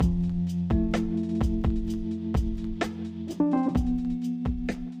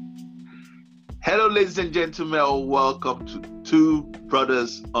ladies and gentlemen, welcome to Two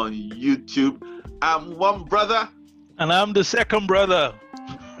Brothers on YouTube. I'm one brother. And I'm the second brother.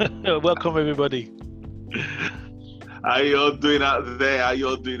 Welcome, everybody. How you all doing out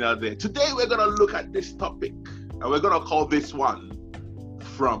there? Today, we're going to look at this topic, and we're going to call this one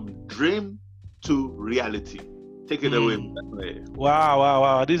From Dream to Reality. Take it away.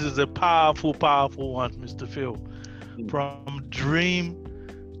 Wow. This is a powerful one, Mr. Phil. From dream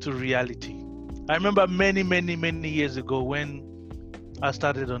to reality. I remember many years ago when I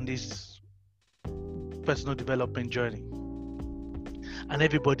started on this personal development journey, and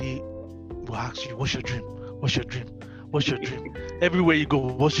everybody will ask you, what's your dream? Everywhere you go,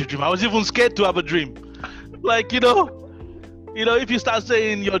 what's your dream? I was even scared to have a dream. Like, if you start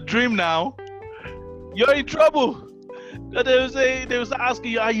saying your dream now, you're in trouble. They will start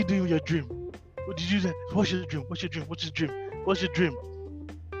asking you, how you doing with your dream? What did you say? What's your dream?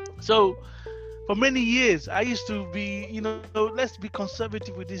 So for many years, I used to be, let's be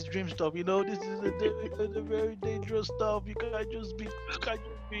conservative with this dream stuff. This is a very dangerous stuff. You can't just be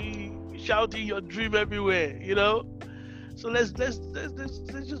shouting your dream everywhere. So let's just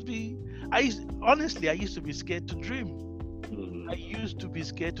be. I used to be scared to dream. I used to be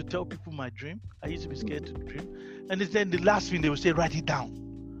scared to tell people my dream. I used to be scared to dream. And then the last thing they would say, write it down.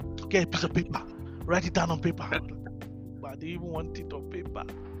 Get a piece of paper. Write it down on paper. But they even want it on paper.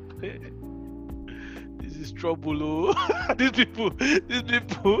 This is trouble. Oh. These people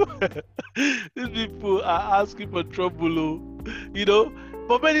are asking for trouble. Oh.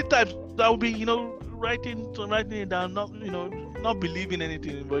 But many times I will be, writing it down, not believing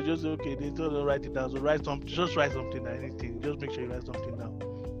anything, but just okay, they don't write it down. So write something, anything. Just make sure you write something down.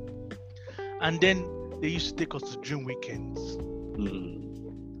 And then they used to take us to dream weekends.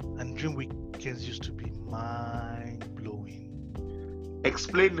 And dream weekends used to be mind-blowing.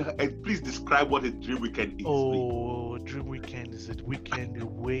 Explain, please describe what a dream weekend is. Oh, dream weekend is a weekend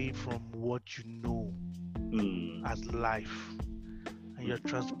away from what you know as life. And you're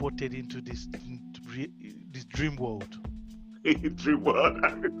transported into this dream world. Dream world.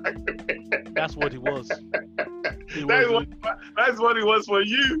 That's what it was. That's what it was for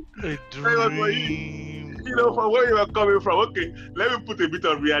you. A dream. From where you are coming from. Okay, let me put a bit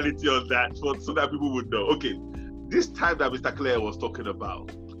of reality on that so that people would know. Okay, this time that Mr. Clare was talking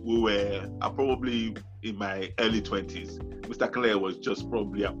about, we were probably in my early 20s. Mr. Clare was just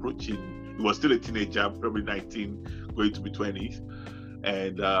probably approaching, he was still a teenager, probably 19, going to be 20s.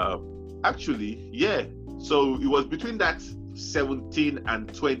 And so it was between that 17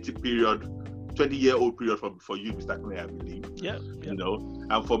 and 20 period, 20-year-old period for you, Mr. Clay, I believe. Yeah.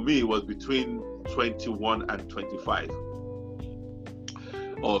 And for me, it was between 21 and 25,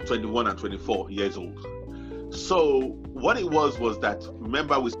 or 21 and 24 years old. So what it was that,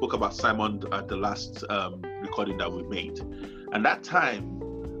 remember we spoke about Simon at the last recording that we made, and that time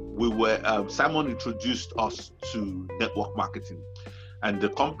Simon introduced us to network marketing. And the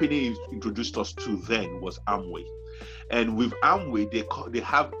company he introduced us to then was Amway. And with Amway, they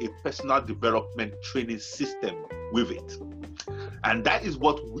have a personal development training system with it. And that is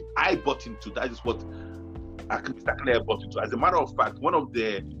what I bought into. That is what Mr. Clare bought into. As a matter of fact, one of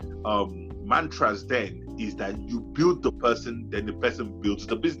the mantras then is that you build the person, then the person builds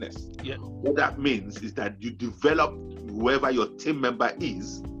the business. Yeah. What that means is that you develop whoever your team member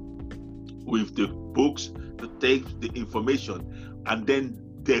is with the books, the tapes, the information, and then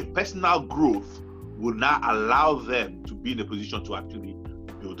their personal growth will now allow them to be in a position to actually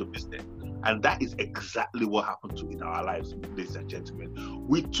build a business. And that is exactly what happened in our lives, ladies and gentlemen.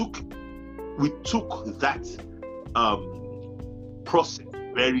 We took that process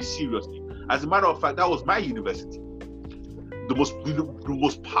very seriously. As a matter of fact, that was my university, the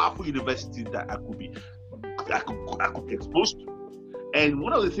most powerful university that I could be exposed to. And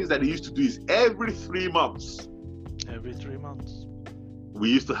one of the things that they used to do is every 3 months, we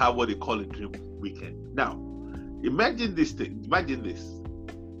used to have what they call a dream weekend. Now, imagine this.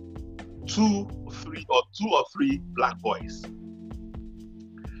 2 or 3 black boys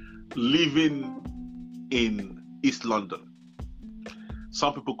living in East London.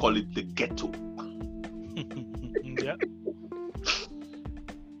 Some people call it the ghetto. Yeah.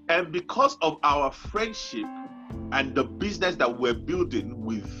 And because of our friendship and the business that we're building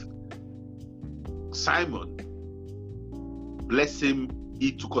with Simon, bless him,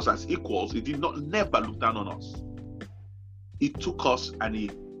 he took us as equals. He did never look down on us. He took us and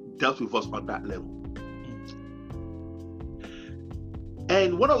he dealt with us on that level.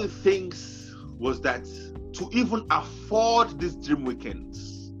 And one of the things was that to even afford these dream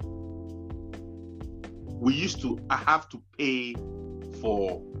weekends, we used to have to pay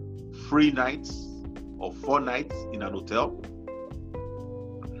for free nights, or 4 nights in an hotel.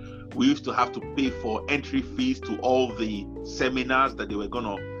 We used to have to pay for entry fees to all the seminars that they were going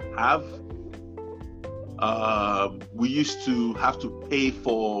to have. We used to have to pay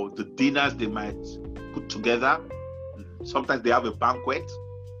for the dinners they might put together. Sometimes they have a banquet.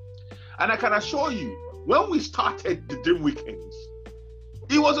 And I can assure you, when we started the Dream Weekends,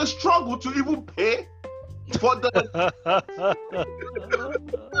 it was a struggle to even pay for the...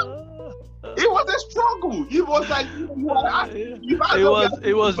 It was a struggle. It was like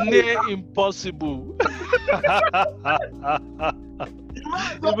it was near impossible.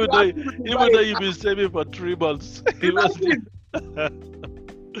 even though you've been saving for 3 months, it was.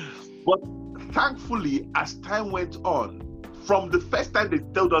 But thankfully, as time went on, from the first time they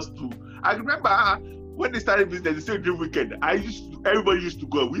told us to, I remember when they started business, they said Dream Weekend. Everybody used to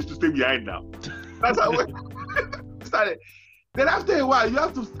go. We used to stay behind now. That's how we started. Then after a while,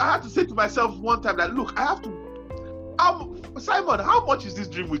 I had to say to myself one time that, look, Simon, how much is this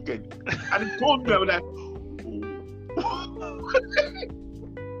Dream Weekend? And he told me, I was like, oh.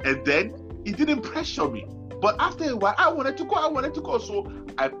 And then it didn't pressure me. But after a while, I wanted to go. So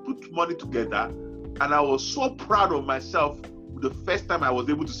I put money together, and I was so proud of myself the first time I was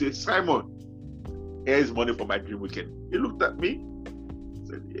able to say, Simon, here's money for my Dream Weekend. He looked at me,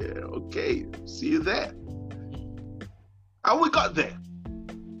 said, yeah, okay, see you there. And we got there.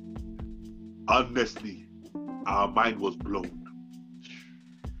 Honestly, our mind was blown.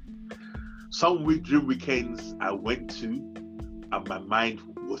 Some Dream Weekends I went to, and my mind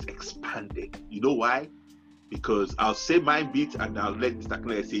was expanded. You know why? Because I'll say my bit, and I'll let Mr.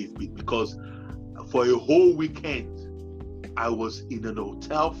 Claire say his bit. Because for a whole weekend, I was in an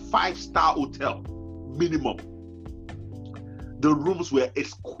hotel, 5-star hotel, minimum. The rooms were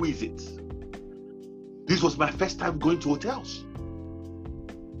exquisite. This was my first time going to hotels.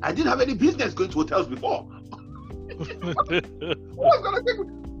 I didn't have any business going to hotels before.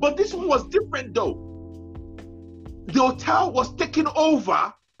 But this one was different though. The hotel was taken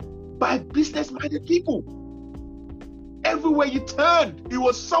over by business-minded people. Everywhere you turned, it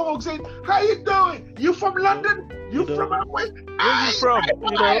was someone saying, how you doing? You from London? You from where? Where you from?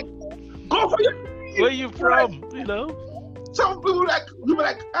 Go for your... Where you from? Some people like,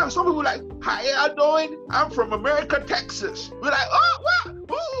 some people like, how you doing? I'm from America, Texas. We're like, oh, what?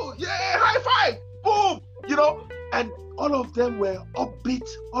 Oh, yeah, high five, boom, and all of them were upbeat,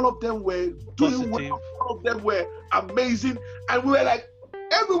 all of them were doing well, all of them were amazing, and we were like,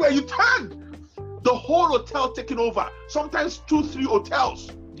 everywhere you turned, the whole hotel taking over, sometimes 2-3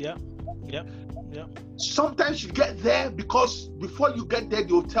 hotels. Yeah. Sometimes you get there because before you get there,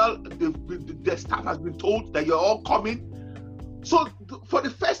 the hotel, the staff has been told that you're all coming. So for the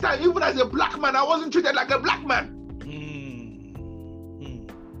first time, even as a black man, I wasn't treated like a black man.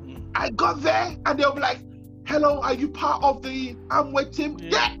 I got there and they were like, hello, are you part of the Amway team?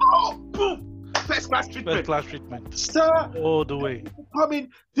 Yeah. Oh, boom. First class treatment. Sir, all the way. Come in.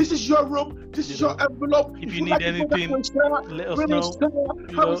 This is your room. This is your envelope. If you need anything, let us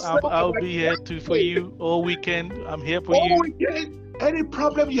know. I'll be here for you all weekend. I'm here for you. All weekend. Any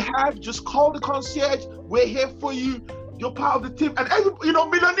problem you have, just call the concierge. We're here for you. You're part of the team. And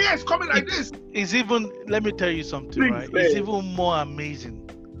millionaires coming like this. It's even, let me tell you something, right? It's even more amazing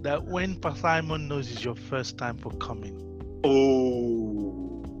that when Simon knows it's your first time for coming. Oh.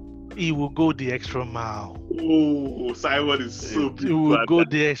 He will go the extra mile. Oh, Simon is so big. He will go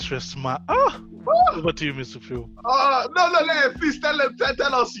the extra mile. Over to you, Mr. Phil. No, please tell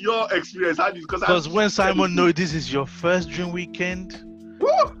us your experience. Because when Simon knows this is your first Dream Weekend,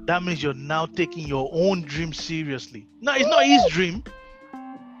 that means you're now taking your own dream seriously. No, it's not his dream.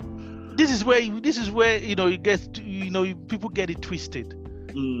 This is where it gets to, people get it twisted.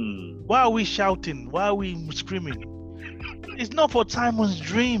 Why are we shouting? Why are we screaming? It's not for Simon's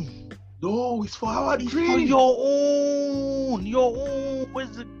dream. No, it's for our dream. For your own. Where's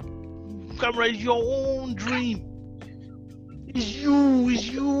the camera? It's your own dream. It's you.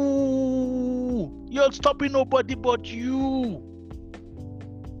 You're stopping nobody but you.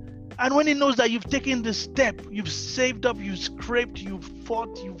 And when he knows that you've taken the step, you've saved up, you've scraped, you've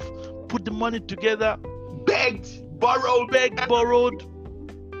fought, you've put the money together, begged, borrowed,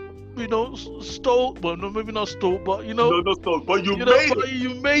 stole. Well, no, maybe not stole, but no, not stole. But you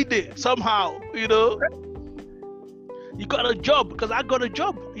made it somehow. You got a job because I got a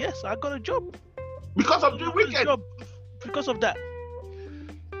job. Yes, I got a job because of the weekend. Because of that.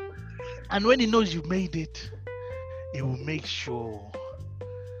 And when he knows you made it, he will make sure.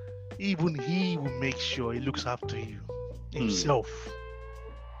 Even he will make sure he looks after you himself.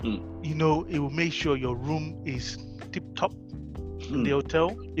 He will make sure your room is tip top in the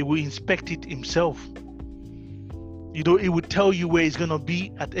hotel. He will inspect it himself. You know, it would tell you where it's gonna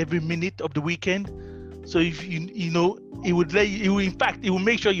be at every minute of the weekend. So if you know, it would let you. It will, in fact, it will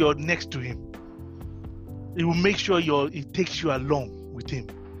make sure you're next to him. It will make sure it takes you along with him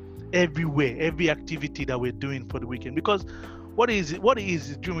everywhere, every activity that we're doing for the weekend. Because what is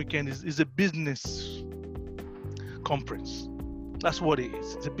the Dream Weekend is a business conference. That's what it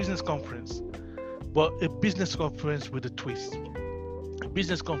is. It's a business conference, but a business conference with a twist. A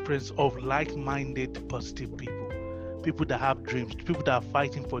business conference of like-minded, positive people that have dreams, people that are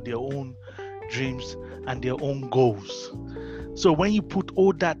fighting for their own dreams and their own goals. So when you put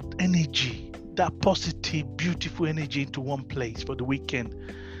all that energy, that positive, beautiful energy into one place for the weekend,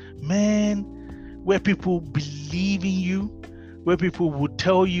 man, where people believe in you, where people will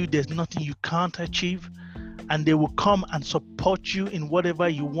tell you there's nothing you can't achieve, and they will come and support you in whatever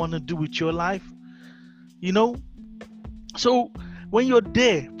you want to do with your life, you know. So when you're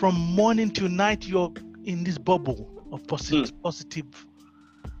there from morning till night, you're in this bubble of positivity.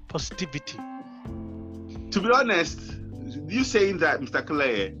 To be honest, you saying that, Mr.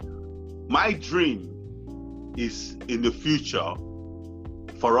 Clay, my dream is in the future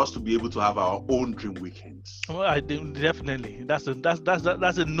for us to be able to have our own dream weekends. Well, definitely. That's a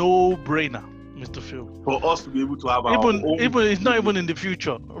no-brainer, Mr. Phil. For us to be able to have our own. Even it's not even in the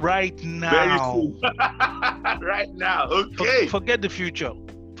future. Right now. Very soon. Right now. Okay. Forget the future.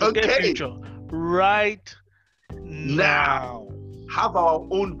 Forget the future. Right now. Have our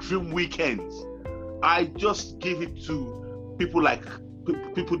own dream weekends. I just give it to people that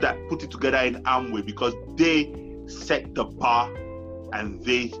put it together in Amway, because they set the bar and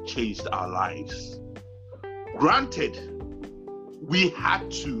they changed our lives. Granted, we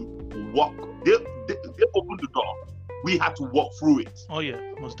had to walk. They opened the door. We had to walk through it. Oh yeah,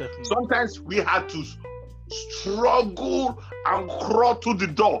 most definitely. Sometimes we had to struggle and crawl to the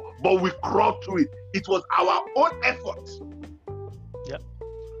door, but we crawled through it. It was our own effort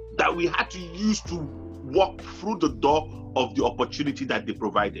that we had to use to walk through the door of the opportunity that they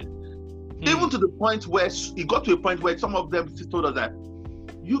provided. Even to the point where it got to a point where some of them told us that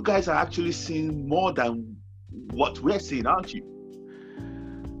you guys are actually seeing more than what we're seeing, aren't you?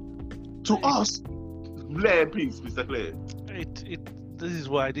 To us, Blair, please, Mr. Clay. This is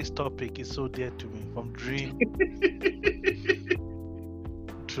why this topic is so dear to me, from dream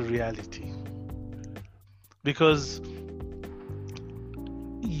to reality. Because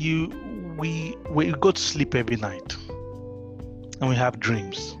we go to sleep every night and we have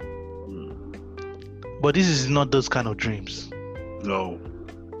dreams. But this is not those kind of dreams. No.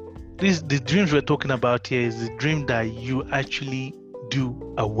 The dreams we're talking about here is the dream that you actually do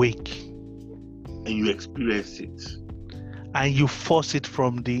awake. And you experience it. And you force it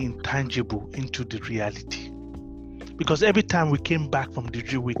from the intangible into the reality. Because every time we came back from the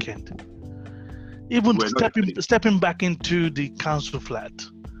dream weekend, even stepping back into the council flat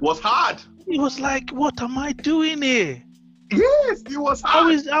was hard. It was like, what am I doing here? Yes, it was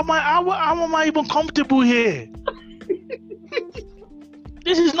hard. How am I even comfortable here?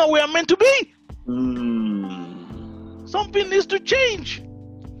 This is not where I'm meant to be. Something needs to change.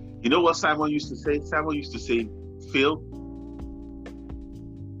 You know what Simon used to say? Simon used to say, Phil,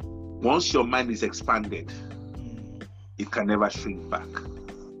 once your mind is expanded, it can never shrink back.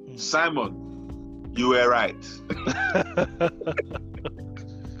 Simon, you were right.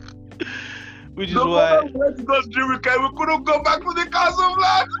 Which is why we couldn't go back to the castle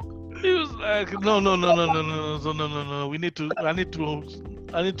flat. He was like, no.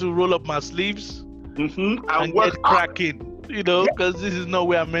 I need to roll up my sleeves and get cracking. You know, because this is not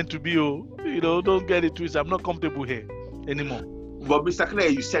where I'm meant to be. You know, don't get it twisted. I'm not comfortable here anymore. But Mr. Clay,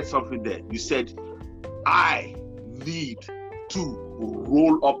 you said something there. You said, I need to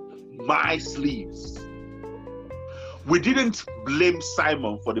roll up my sleeves. We didn't blame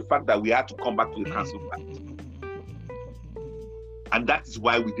Simon for the fact that we had to come back to the council flat. And that is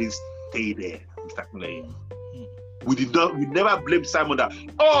why we didn't stay there, Mr. Clay. We never blamed Simon that,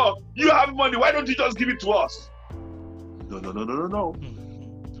 oh, you have money, why don't you just give it to us? No.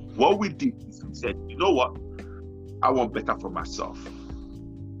 What we did is we said, you know what? I want better for myself.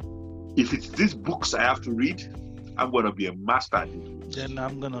 If it's these books I have to read, I'm going to be a master at it. Then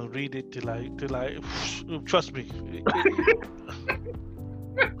I'm going to read it till I trust me.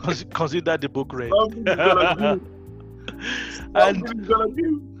 Consider the book read.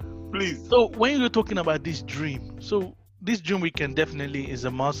 Please. So when you're talking about this dream, so this dream weekend definitely is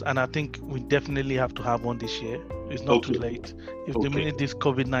a must, and I think we definitely have to have one this year. It's not too late. If the minute this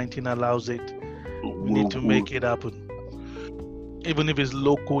COVID-19 allows it, we need to make it happen. Even if it's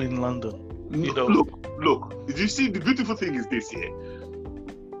local in London. You know. Look. You see, the beautiful thing is this here.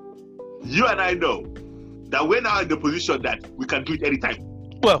 You and I know That we're now in the position that we can do it anytime.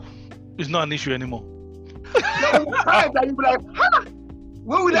 Well, it's not an issue anymore. There was a time that you'd be like,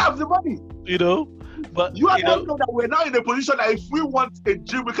 where will I have the money? You know, but You and I know that we're now in a position that if we want a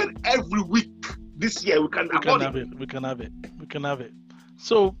dream weekend every week this year, we can have it. We can have it.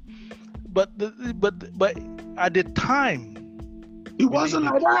 So, but at the time, it wasn't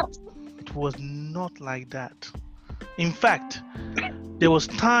like that. It was not like that. In fact, there was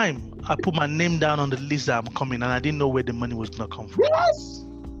time I put my name down on the list that I'm coming, and I didn't know where the money was gonna come from. Yes.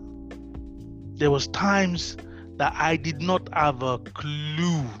 There was times that I did not have a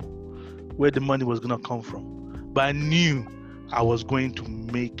clue where the money was gonna come from, but I knew I was going to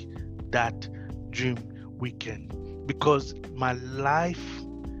make that dream weekend because my life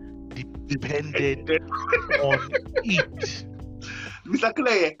depended on it. Mr.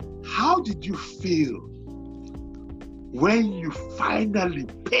 Clay, how did you feel when you finally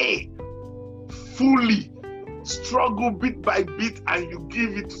pay fully, struggle bit by bit, and you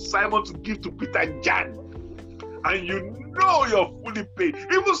give it to Simon to give to Peter and Jan, and you know you're fully paid?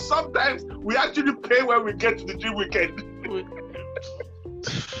 Even sometimes we actually pay when we get to the dream weekend.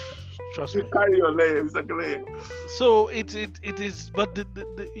 Trust me. Carry your leg, Mr. Clay. So it is, but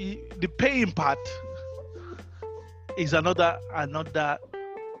the paying part is another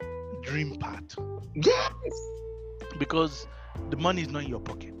dream part. Yes. Because the money is not in your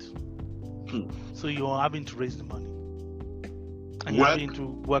pocket. So you're having to raise the money. And you're having to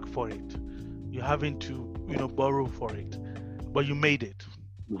work for it. You're having to, borrow for it. But you made it.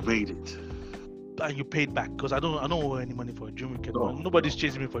 You made it. And you paid back. Because I don't owe any money for a dream weekend. No. Nobody's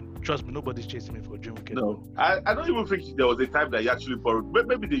chasing me trust me, nobody's chasing me for a dream weekend. No. I don't even think there was a time that you actually borrowed.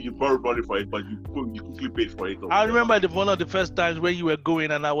 Maybe you borrowed money for it, but you quickly paid for it. I remember one of the first times when you were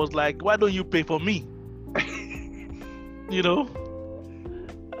going and I was like, why don't you pay for me?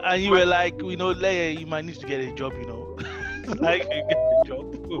 And you were like, Leia, you might need to get a job, like you get a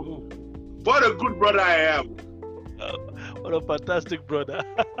job. What a good brother I am. What a fantastic brother.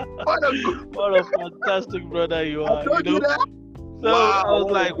 What a fantastic brother you are. I you that? So wow, I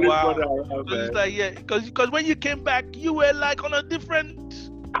was like, wow. Am, so it's like, yeah, because when you came back, you were like on a different.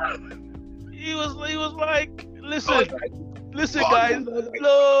 He was like, listen, guys,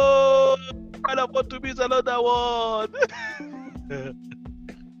 no, I don't want to miss another one.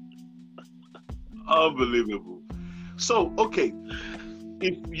 Unbelievable. So, okay,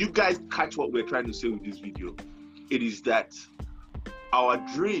 if you guys catch what we're trying to say with this video, it is that our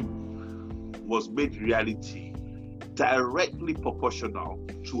dream was made reality directly proportional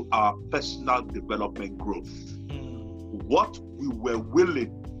to our personal development growth. What we were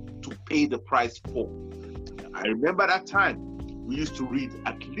willing to pay the price for. I remember that time we used to read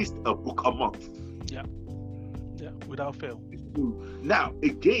at least a book a month. Yeah, without fail. Now,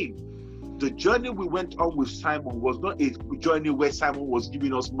 again, the journey we went on with Simon was not a journey where Simon was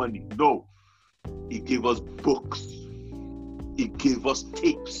giving us money. No, he gave us books. He gave us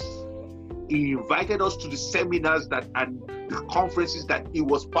tapes. He invited us to the seminars and the conferences that he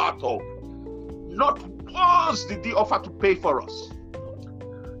was part of. Not once did he offer to pay for us.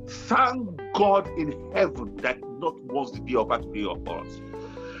 Thank God in heaven that not once did he offer to pay for us.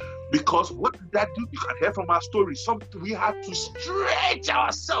 Because what did that do? You can hear from our story. We had to stretch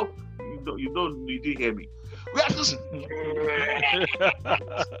ourselves. You didn't hear me. We had to stretch.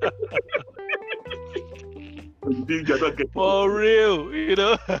 For real, we needed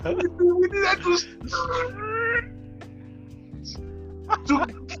to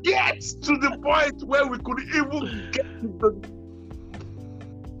get to the point where we could even get to the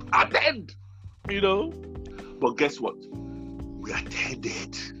attend. But guess what? We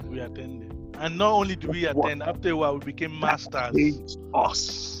attended. And not only do we attend, after a while we became masters. Changed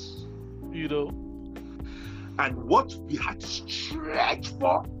us. And what we had to stretch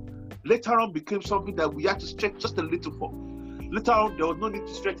for later on became something that we had to stretch just a little for. Later on, there was no need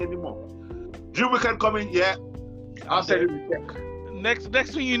to stretch anymore. Dream weekend coming, yeah. I'll send you the check.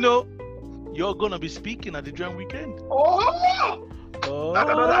 Next thing you know, you're gonna be speaking at the Dream weekend. Oh! That's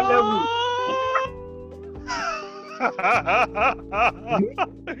another level.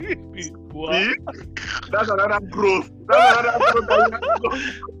 That's another growth.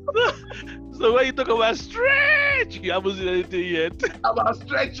 So when you talk about stretch, you haven't seen anything yet. About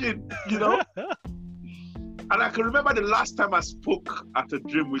stretching, And I can remember the last time I spoke at a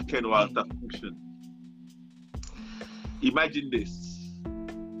Dream weekend or at a function. Imagine this.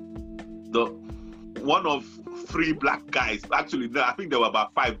 One of 3 black guys, actually, no, I think there were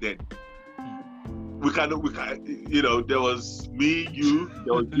about 5 then. We can, there was me, you,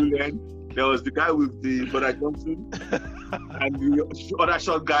 there was Julian, there was the guy with the Brother Johnson, and the other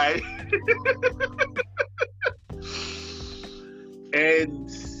short guy. And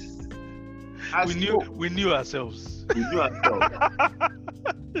we knew ourselves. We knew ourselves.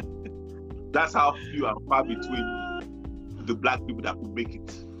 That's how few and far between the black people that could make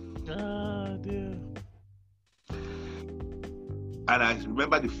it. Ah, dear. And I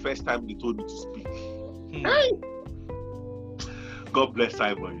remember the first time they told me to speak. Hey! God bless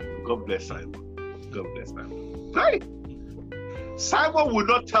Simon. God bless Simon. God bless Simon. Hey! Simon will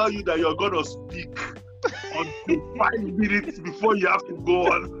not tell you that you're going to speak until 5 minutes before you have to go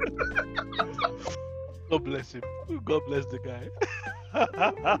on. God bless him. God bless the guy.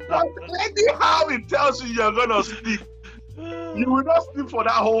 Anyhow he tells you you're going to speak, you will not sleep for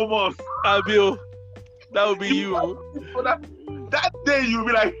that whole month. Abil, that will be you. That day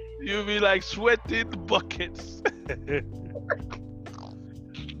you'll be like sweating buckets.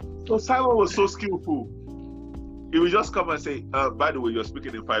 So Simon was so skillful. He would just come and say, by the way, you're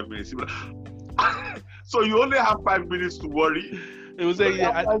speaking in 5 minutes. So you only have 5 minutes to worry. It was say,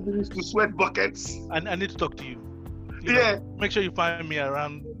 5 minutes to sweat buckets. I need to talk to you. Yeah. Make sure you find me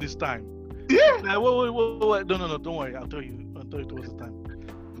around this time. Yeah. Like, wait. No, don't worry. I'll tell you towards the time.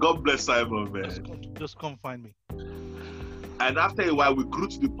 God bless Simon, man. Just come find me. And after a while, we grew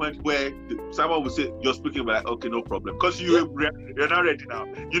to the point where Simon would say, "You're speaking," but like, okay, no problem, because you're not ready now.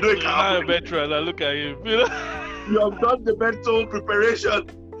 You know, you're not a veteran. Look at you. You have done the mental preparation,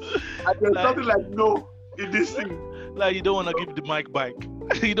 and there's nothing like no in this thing. Like you don't want to give the mic back.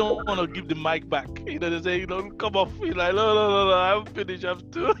 You don't want to give the mic back. You know, they say, come off. You're like, no, I'm finished. I'm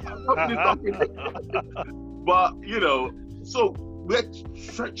still. But so we're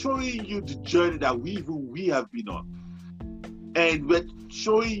showing you the journey that we have been on. And we're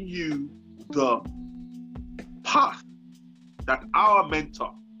showing you the path that our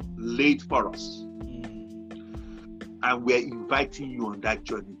mentor laid for us. And we're inviting you on that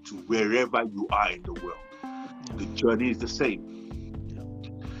journey to wherever you are in the world. The journey is the same.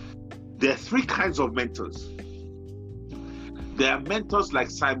 There are 3 kinds of mentors. There are mentors like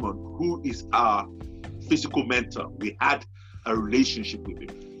Simon, who is our physical mentor. We had a relationship with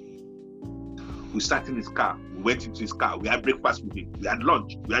him. We sat in his car. We went into his car. We had breakfast with him. We had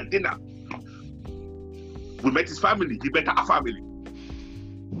lunch. We had dinner. We met his family. He met our family.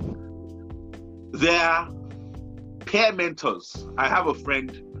 There are peer mentors. I have a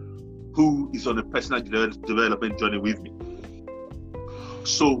friend who is on a personal development journey with me.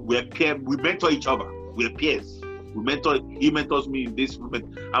 So we mentor each other. We're peers. He mentors me in this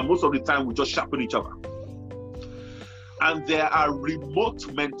moment. And most of the time we just sharpen each other. And there are remote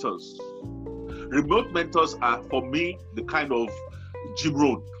mentors. Remote mentors are, for me, the kind of Jim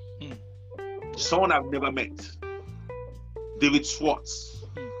Rohn. Someone I've never met. David Schwartz.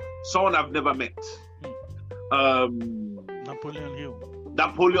 Someone I've never met. Napoleon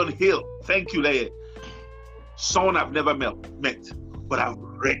Hill. Thank you, Leia. Someone I've never met. But I've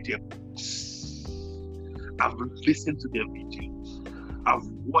read their books. I've listened to their videos. I've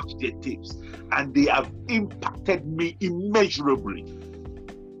watched their tapes. And they have impacted me immeasurably.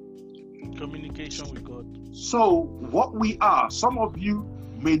 Communication with God. So what we are, some of you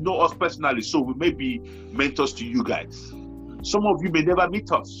may know us personally, so we may be mentors to you guys. Some of you may never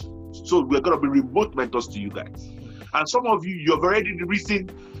meet us, so we're going to be remote mentors to you guys. And some of you, you've already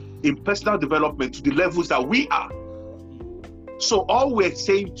risen in personal development to the levels that we are. So all we're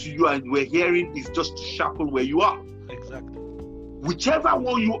saying to you and we're hearing is just to sharpen where you are. Exactly. Whichever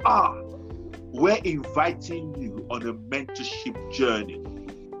one you are, we're inviting you on a mentorship journey,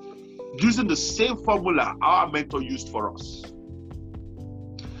 using the same formula our mentor used for us.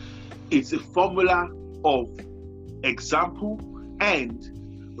 It's a formula of example, and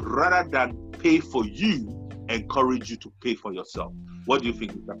rather than pay for you, encourage you to pay for yourself. What do you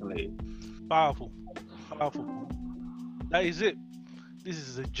think, Mr. Kalei? Powerful. That is it. This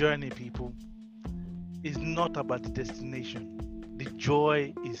is a journey, people. It's not about the destination. The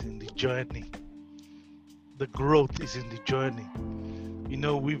joy is in the journey. The growth is in the journey.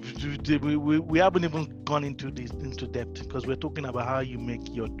 We haven't even gone into depth because we're talking about how you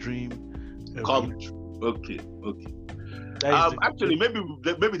make your dream come true. Okay. Actually,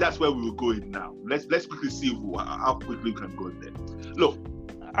 maybe that's where we will go in now. Let's quickly see how quickly we can go there. Look,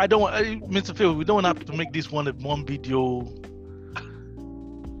 I don't want, Mr. Phil. We don't have to make this one video.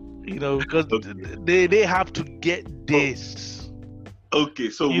 Because they have to get this. Okay,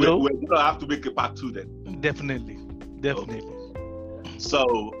 so we're gonna have to make a part 2 then. Definitely. Okay.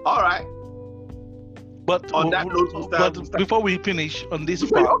 So, all right. But on that note, before we finish on this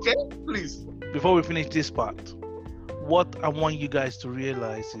part, okay, please. Before we finish this part, what I want you guys to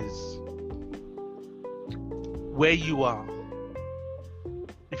realize is where you are.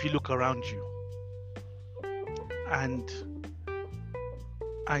 If you look around you, and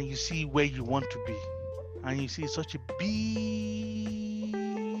and you see where you want to be, and you see such a big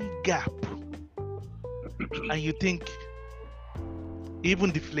gap, and you think it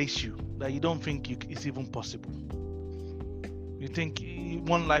even deflates you, that you don't think it's even possible. You think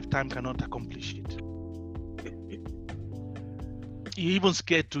one lifetime cannot accomplish it. You're even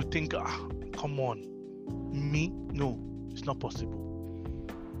scared to think, come on, me? No, it's not possible.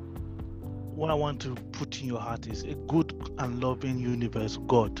 What I want to put in your heart is a good and loving universe,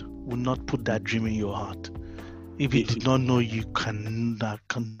 God, will not put that dream in your heart if He did not know you can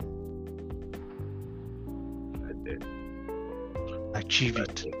achieve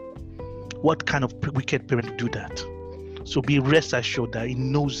it. What kind of wicked parent do that? So be rest assured that He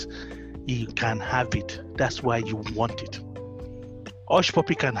knows you can have it. That's why you want it. Hush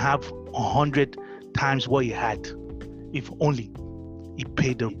Puppy can have 100 times what he had if only he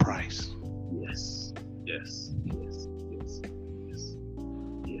paid the price. Yes.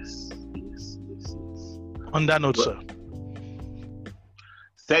 On that note, sir.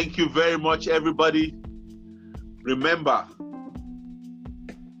 Thank you very much, everybody. Remember,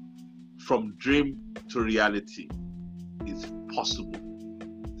 from dream to reality is possible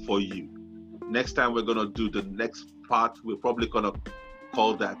for you. Next time we're going to do the next part. We're probably going to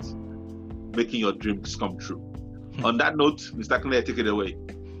call that making your dreams come true. On that note, Mr. Claire, take it away.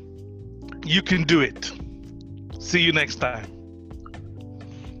 You can do it. See you next time.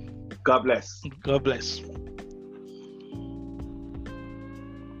 God bless. God bless.